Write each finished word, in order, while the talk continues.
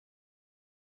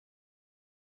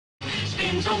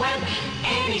spins a web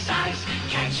any size,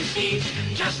 catches thieves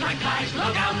just like flies.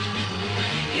 Look out,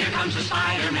 here comes the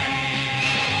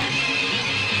Spider-Man.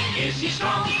 Is he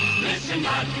strong? Listen,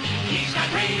 bud, he's got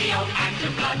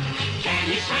radioactive blood. Can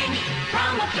he swing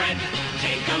from a thread?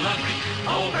 Take a look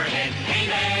overhead. Hey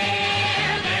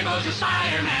there goes the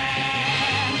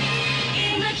Spider-Man.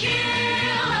 In the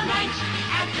chill of night,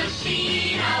 at the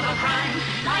scene of a crime,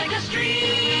 like a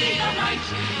streak of light,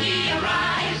 he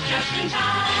arrives just in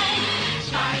time.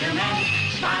 Spider-Man,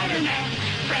 Spider-Man,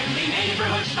 friendly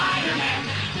neighborhood Spider-Man.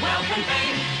 Wealth and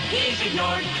fame, he's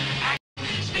ignored.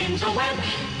 Spins a web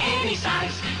any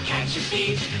size, catches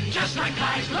thieves just like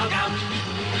flies. Look out,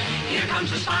 here comes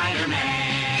the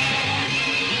Spider-Man.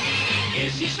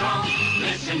 Is he strong?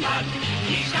 Listen, bud,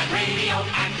 he's got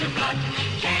radioactive blood.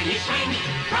 Can he swing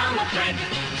from a thread?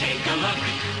 Take a look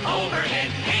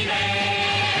overhead. Hey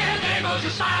there goes the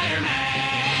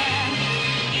Spider-Man.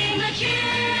 In the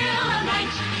chill of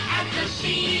night, at the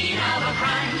scene of a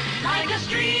crime, like a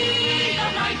streak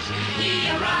of light, he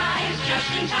arrives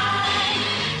just in time.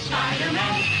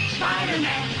 Spider-Man,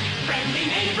 Spider-Man, friendly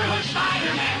neighborhood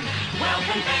Spider-Man. Wealth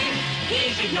and fame,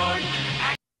 he's ignored.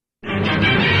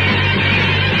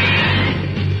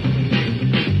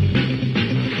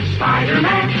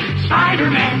 Spider-Man,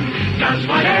 Spider-Man, does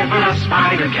whatever a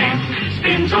spider can.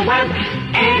 Spins a web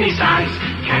any size,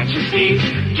 catches thieves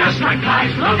just like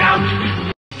flies. Look out!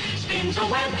 Spins a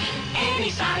web any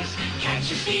size,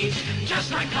 catches thieves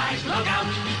just like flies. Look out!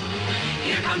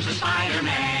 Here comes the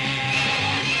Spider-Man.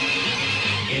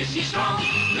 Is he strong?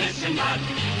 Listen, bud,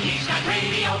 he's got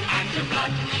radioactive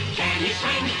blood. Can he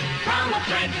swing from a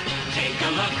thread? Take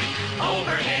a look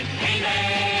overhead. Hey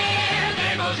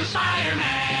there goes the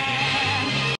Spider-Man.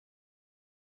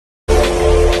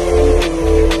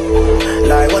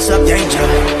 Like, what's up, danger?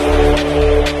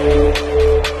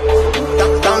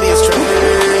 Don't be a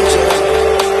stranger.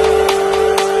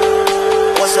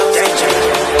 What's up, danger?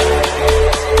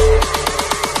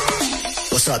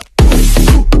 What's up?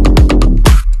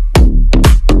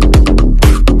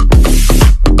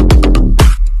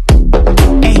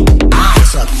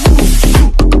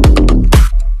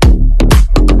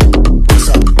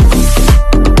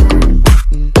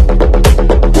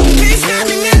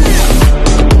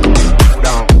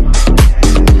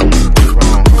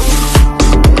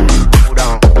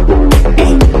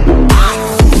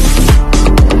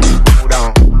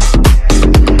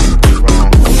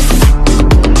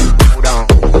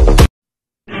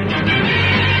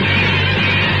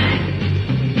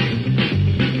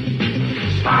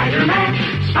 Spider-Man,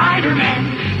 Spider-Man,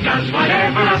 does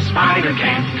whatever a spider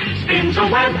can. Spins a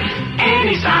web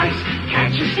any size,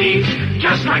 catches thieves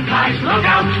just like flies. Look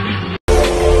out!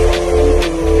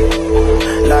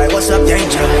 Like, what's up,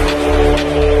 danger?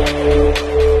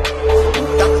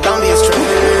 Don't be a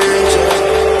stranger.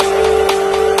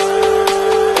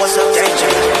 What's up,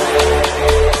 danger?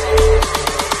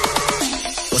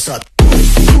 What's up?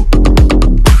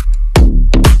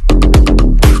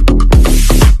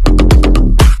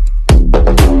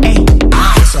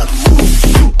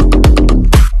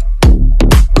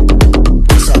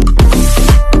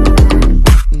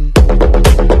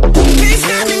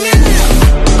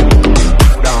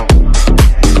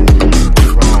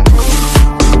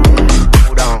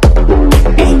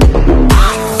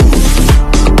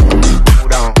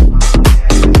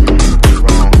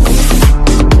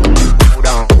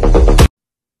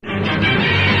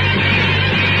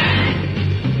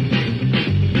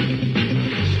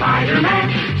 Spider-Man,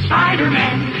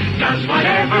 Spider-Man, does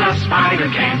whatever a spider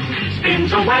can.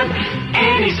 Spins a web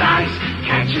any size,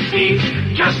 catches thieves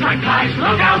just like flies.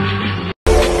 Look out!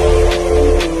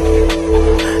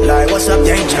 Like, what's up,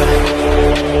 danger?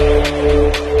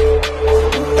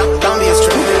 Don't be a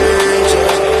stranger.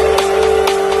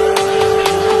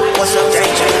 What's up,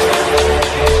 danger?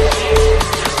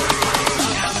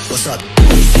 What's up?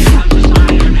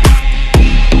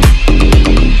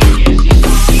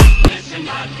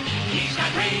 He's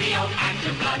got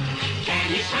radioactive blood. Can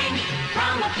he swing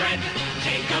from a thread?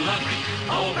 Take a look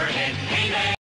overhead. Hey there.